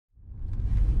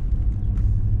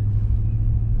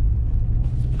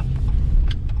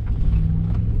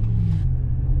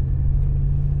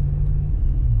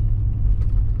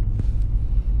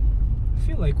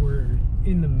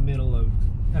in the middle of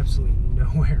absolutely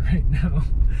nowhere right now.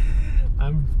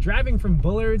 I'm driving from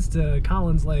Bullards to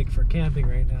Collins Lake for camping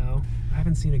right now. I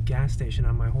haven't seen a gas station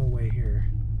on my whole way here.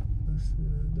 This is,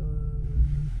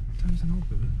 what time's it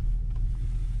open?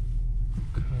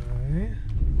 Okay.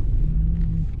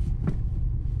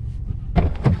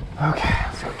 Okay,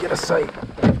 let's go get a site.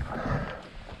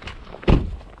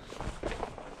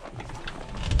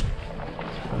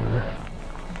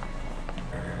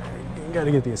 You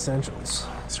gotta get the essentials.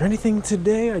 Is there anything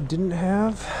today I didn't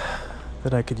have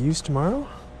that I could use tomorrow?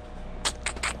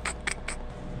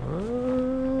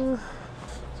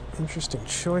 Interesting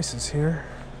choices here.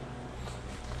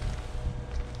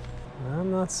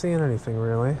 I'm not seeing anything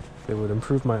really that would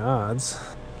improve my odds.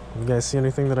 You guys see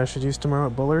anything that I should use tomorrow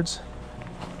at Bullards?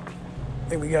 I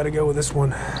think we gotta go with this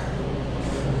one.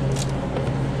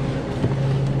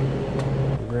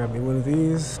 Grab me one of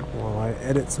these while I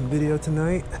edit some video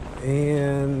tonight.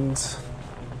 And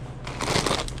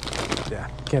yeah,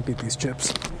 can't beat these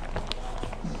chips.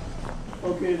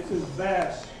 Okay, it says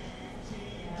bass.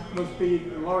 Must be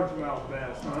a largemouth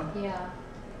bass, huh? Yeah.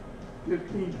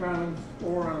 15 pounds,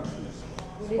 4 ounces.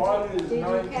 Did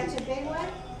you catch a big one?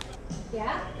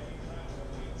 Yeah?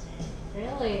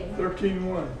 Really?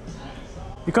 13-1.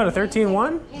 You caught a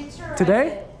 13-1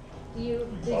 today? Did you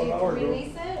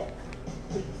release it?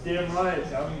 Damn right.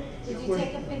 Did you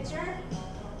take a picture?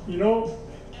 You know,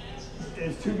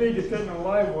 it's too big to fit in a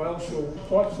live well, so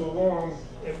fought so long,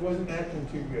 it wasn't acting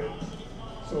too good.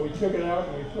 So we took it out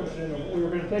and we put it in. We were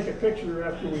going to take a picture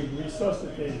after we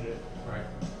resuscitated it. Right.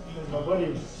 And my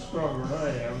buddy's stronger than I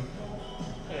am,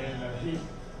 and he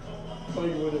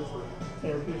played with it for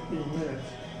 10 or 15 minutes.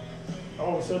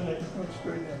 All of a sudden, it went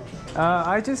straight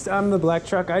down. I'm the black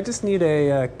truck. I just need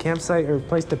a campsite or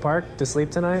place to park to sleep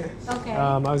tonight. Okay.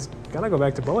 I was gonna go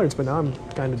back to Bullards, but now I'm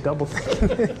kind of double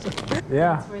thinking.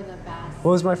 Yeah. That's where the bass.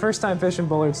 Well, it was my first time fishing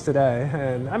Bullards today,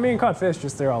 and I mean, caught fish,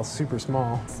 just they're all super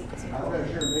small. All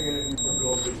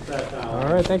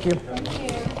right, thank you.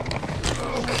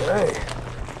 Okay.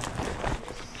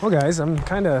 Well, guys, I'm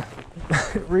kind of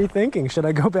rethinking. Should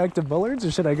I go back to Bullards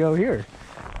or should I go here?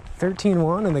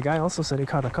 13-1, and the guy also said he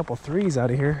caught a couple threes out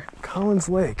of here. Collins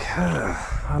Lake.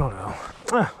 I don't know.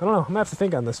 I don't know. I'm gonna have to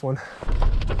think on this one.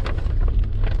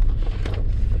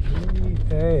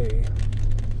 3A.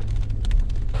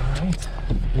 All right,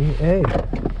 3A.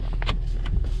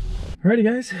 Alrighty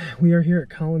guys, we are here at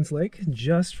Collins Lake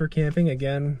just for camping.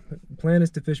 Again, the plan is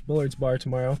to fish Bullards Bar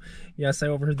tomorrow. Yes, I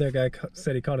overheard that guy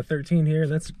said he caught a 13 here.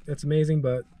 That's amazing,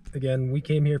 but again, we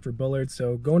came here for Bullards,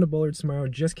 so going to Bullards tomorrow,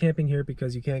 just camping here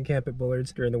because you can't camp at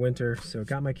Bullards during the winter. So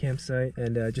got my campsite,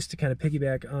 and just to kind of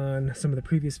piggyback on some of the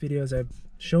previous videos I've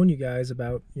shown you guys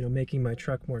about, you know, making my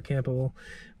truck more campable.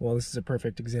 Well, this is a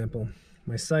perfect example.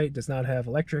 My site does not have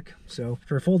electric, so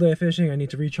for a full day of fishing, I need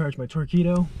to recharge my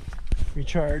Torpedo,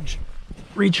 recharge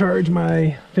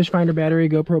my fish finder battery,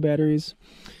 GoPro batteries,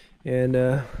 and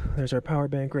there's our power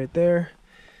bank right there.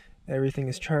 Everything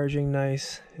is charging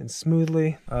nice and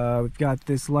smoothly. We've got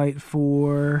this light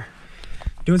for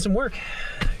doing some work.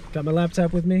 Got my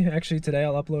laptop with me. Actually, today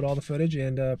I'll upload all the footage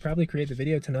and probably create the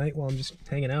video tonight while I'm just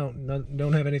hanging out.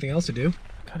 Don't have anything else to do.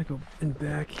 Gotta go in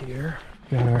back here.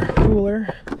 Got our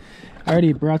cooler. I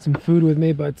already brought some food with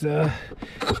me, but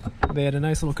they had a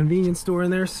nice little convenience store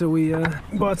in there, so we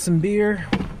bought some beer.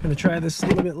 Gonna try this a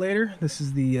little bit later. This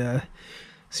is the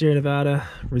Sierra Nevada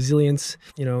Resilience,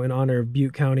 you know, in honor of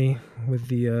Butte County with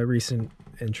the recent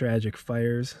and tragic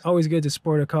fires. Always good to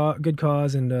support a good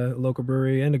cause and a local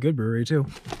brewery, and a good brewery too.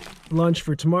 Lunch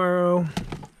for tomorrow.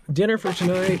 Dinner for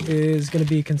tonight is going to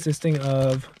be consisting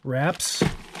of wraps,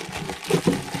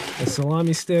 a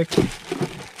salami stick,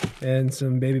 and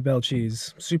some Baby Bell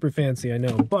cheese. Super fancy, I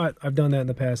know, but I've done that in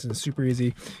the past and it's super easy.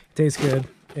 It tastes good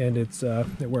and it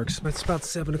works. It's about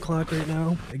 7 o'clock right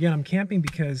now. Again, I'm camping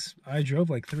because I drove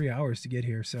like 3 hours to get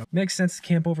here, so it makes sense to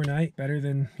camp overnight. Better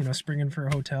than, you know, springing for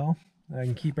a hotel. I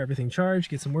can keep everything charged,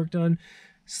 get some work done,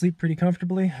 sleep pretty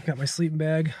comfortably. I've got my sleeping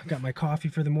bag, I've got my coffee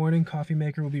for the morning. Coffee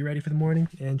maker will be ready for the morning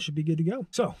and should be good to go.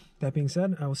 So that being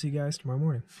said, I will see you guys tomorrow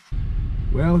morning.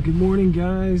 Well, good morning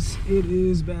guys. It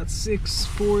is about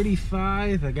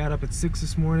 6:45. I got up at 6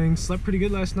 this morning. Slept pretty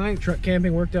good last night. Truck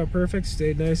camping worked out perfect.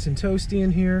 Stayed nice and toasty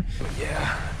in here. But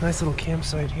yeah, nice little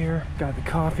campsite here. Got the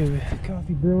coffee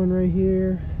brewing right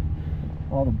here.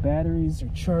 All the batteries are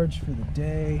charged for the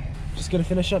day. Just gonna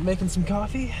finish up making some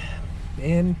coffee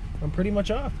and I'm pretty much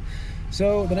off.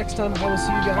 So the next time I will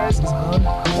see you guys is on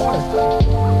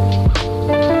water.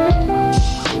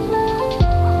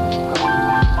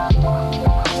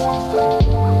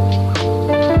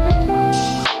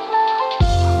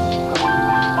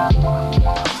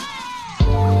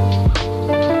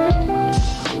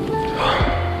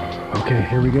 Okay,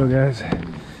 here we go, guys.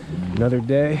 Another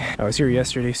day. I was here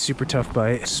yesterday, super tough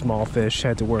bite, small fish,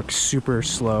 had to work super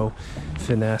slow,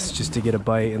 finesse just to get a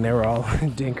bite, and they were all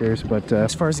dinkers. But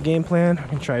as far as the game plan, I'm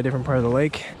gonna try a different part of the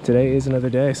lake. Today is another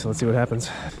day, so let's see what happens.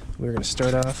 We're gonna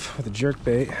start off with a jerk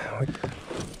bait.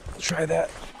 Try that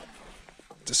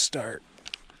to start.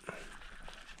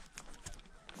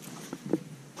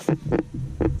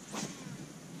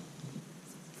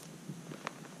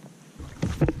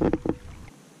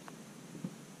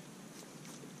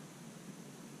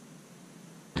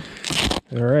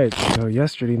 Alright, so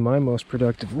yesterday my most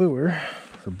productive lure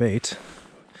for bait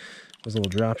was a little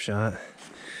drop shot.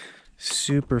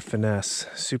 Super finesse,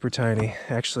 super tiny.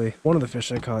 Actually, one of the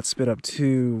fish I caught spit up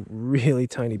two really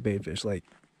tiny bait fish, like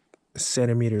a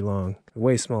centimeter long,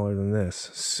 way smaller than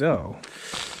this. So,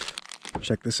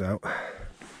 check this out.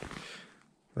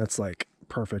 That's like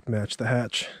perfect match the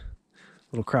hatch.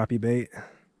 Little crappie bait. I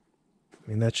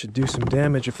mean, that should do some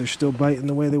damage if they're still biting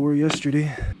the way they were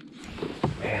yesterday.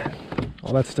 Man,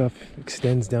 all that stuff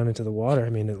extends down into the water. I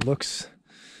mean, it's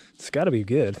gotta be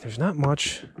good. There's not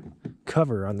much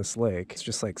cover on this lake. It's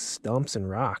just like stumps and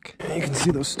rock. And you can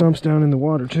see those stumps down in the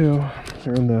water too.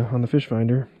 They're on the fish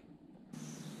finder.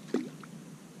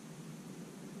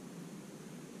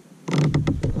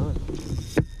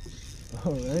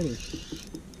 Alrighty.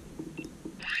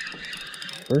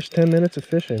 First 10 minutes of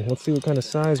fishing. Let's see what kind of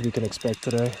size we can expect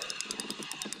today.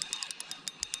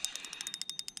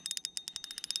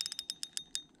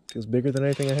 Feels bigger than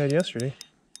anything I had yesterday.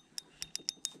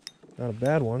 Not a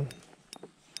bad one.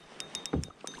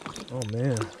 Oh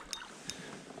man.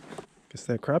 Guess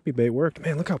that crappie bait worked.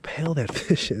 Man, look how pale that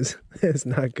fish is. That is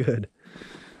not good.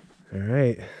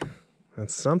 Alright.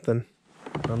 That's something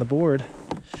on the board.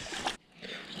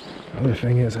 Other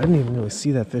thing is, I didn't even really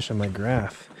see that fish on my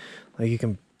graph. Like, you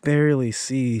can barely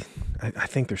see. I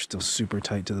think they're still super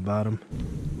tight to the bottom.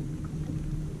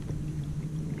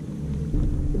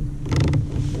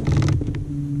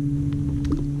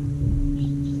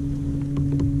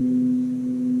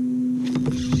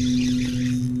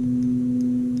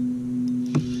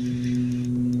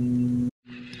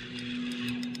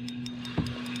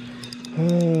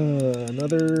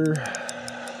 Another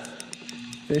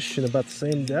fish in about the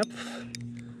same depth,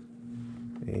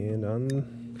 and on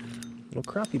little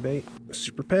crappie bait,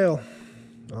 super pale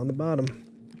on the bottom,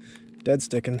 dead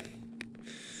sticking.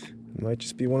 It might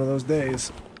just be one of those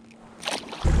days.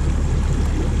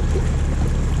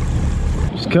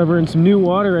 Just covering some new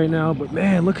water right now, but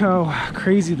man, look how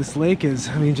crazy this lake is.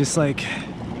 I mean, just like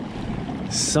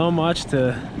so much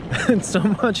to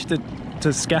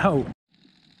to scout.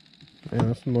 Yeah,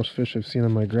 that's the most fish I've seen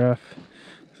on my graph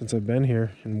since I've been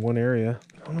here in one area.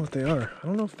 I don't know what they are. I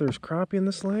don't know if there's crappie in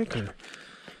this lake, or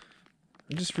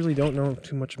I just really don't know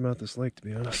too much about this lake, to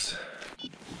be honest.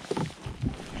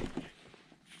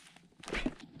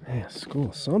 Man, school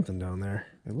of something down there.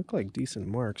 They look like decent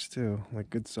marks too, like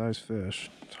good sized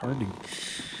fish. It's hard to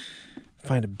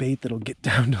find a bait that'll get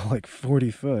down to like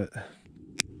 40 foot.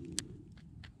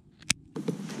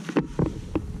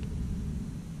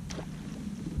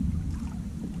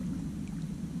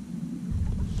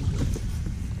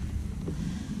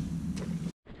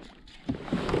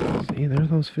 See, there's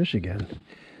those fish again.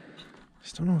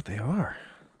 Just don't know what they are.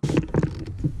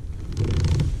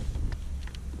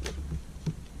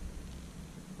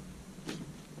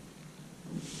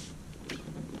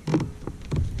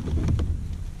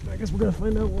 I guess we're gonna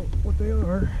find out what they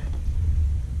are.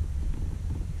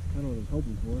 Kind of what I was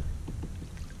hoping for.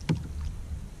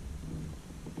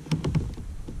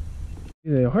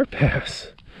 They are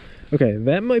bass. Okay,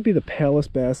 that might be the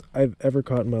palest bass I've ever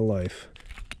caught in my life.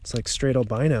 It's like straight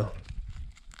albino.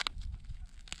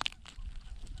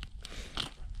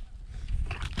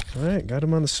 Alright, got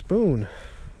him on the spoon.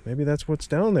 Maybe that's what's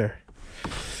down there.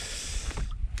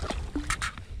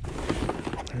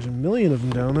 There's a million of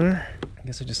them down there. I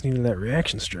guess I just needed that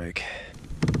reaction strike.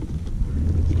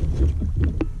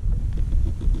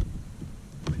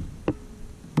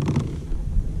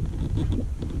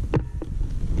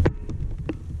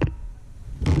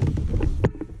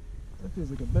 That feels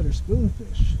like a better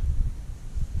spoonfish.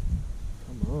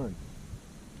 Come on.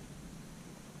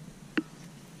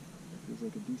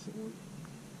 Like a decent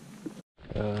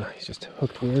one. He's just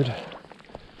hooked weird.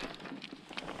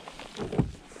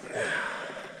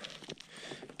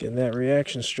 Getting that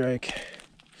reaction strike.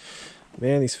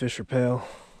 Man, these fish are pale.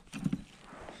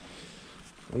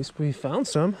 At least we found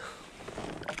some.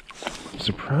 I'm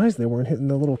surprised they weren't hitting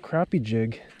the little crappie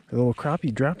jig, the little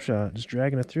crappie drop shot, just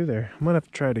dragging it through there. I might have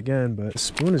to try it again, but the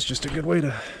spoon is just a good way to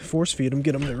force feed them,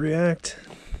 get them to react.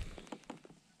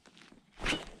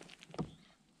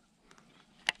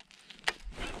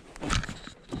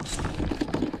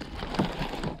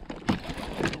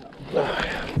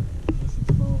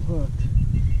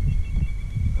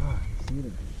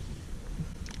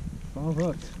 all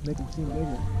hooked, make them seem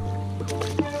bigger.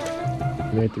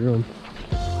 Right through them.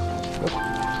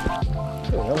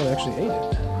 Oh, that one actually ate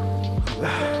it.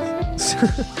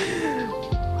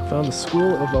 Found the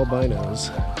school of albinos.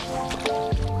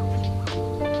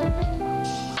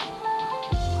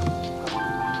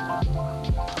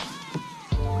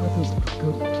 That feels like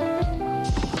good.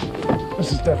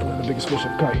 This is definitely the biggest fish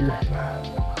I've caught here.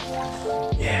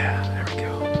 Yeah, there we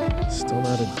go. Still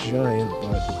not a giant,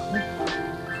 but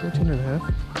 14 and a half.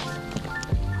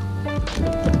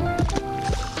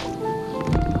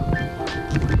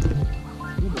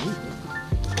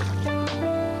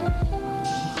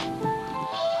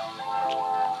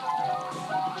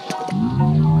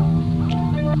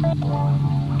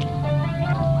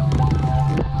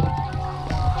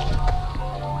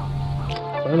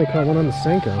 Finally caught one on the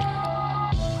Senko.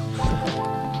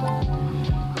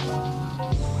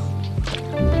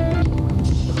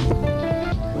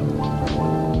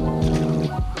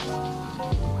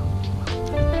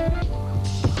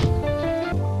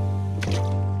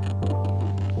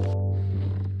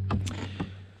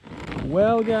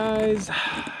 Well guys,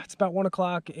 it's about 1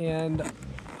 o'clock and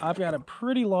I've got a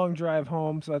pretty long drive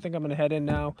home, so I think I'm gonna head in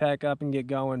now, pack up and get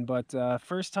going. But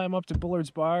first time up to Bullards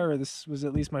Bar, or this was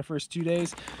at least my first 2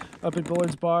 days up at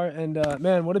Bullards Bar, and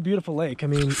man, what a beautiful lake. I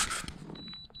mean,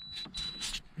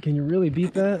 can you really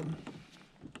beat that?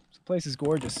 This place is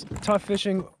gorgeous. Tough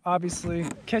fishing, obviously.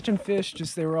 Catching fish,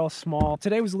 just they were all small.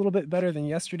 Today was a little bit better than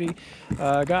yesterday.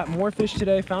 Got more fish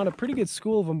today, found a pretty good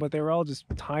school of them, but they were all just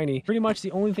tiny. Pretty much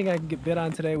the only thing I could get bit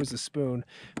on today was a spoon.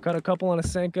 Caught a couple on a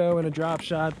Senko and a drop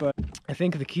shot, but I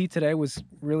think the key today was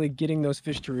really getting those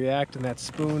fish to react, and that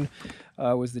spoon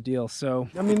was the deal. So,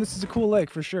 I mean, this is a cool lake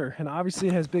for sure, and obviously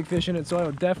it has big fish in it, so I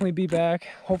will definitely be back.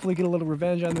 Hopefully get a little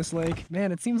revenge on this lake.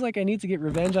 Man, it seems like I need to get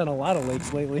revenge on a lot of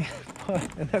lakes lately,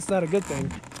 and that's not a good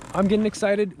thing. I'm getting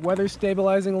excited. Weather's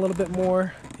stabilizing a little bit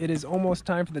more. It is almost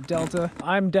time for the Delta.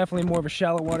 I'm definitely more of a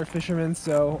shallow water fisherman,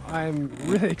 so I'm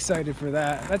really excited for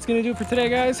that. That's gonna do it for today,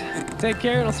 guys. Take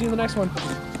care, and I'll see you in the next one.